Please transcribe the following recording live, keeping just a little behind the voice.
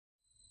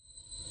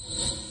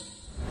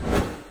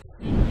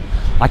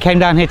I came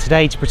down here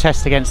today to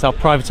protest against our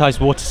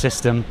privatised water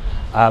system.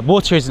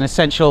 Water is an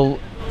essential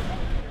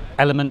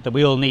element that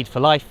we all need for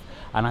life,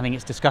 and I think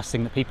it's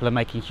disgusting that people are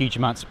making huge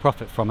amounts of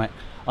profit from it.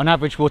 On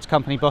average, water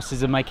company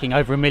bosses are making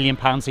over £1 million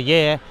a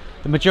year.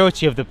 The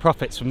majority of the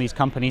profits from these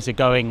companies are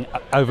going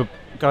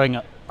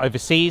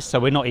overseas, so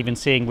we're not even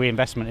seeing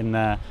reinvestment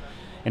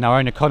in our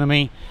own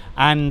economy,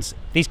 and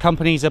these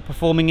companies are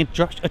performing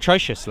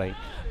atrociously.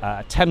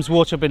 Thames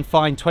Water have been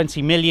fined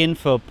 20 million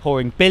for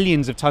pouring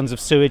billions of tonnes of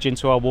sewage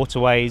into our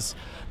waterways.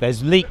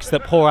 There's leaks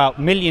that pour out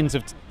millions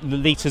of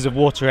litres of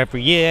water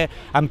every year,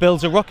 and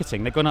bills are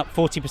rocketing. They've gone up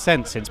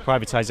 40% since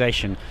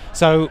privatisation.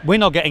 So we're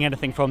not getting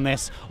anything from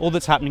this. All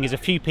that's happening is a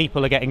few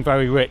people are getting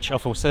very rich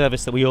off a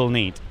service that we all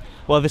need.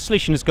 Well, the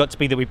solution has got to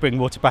be that we bring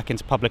water back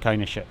into public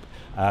ownership.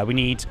 We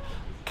need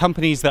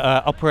companies that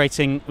are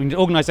operating, we need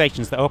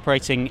organisations that are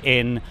operating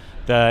in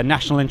the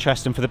national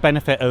interest and for the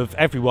benefit of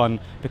everyone,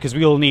 because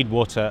we all need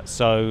water,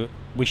 so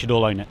we should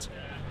all own it.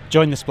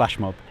 Join the Splash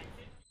Mob.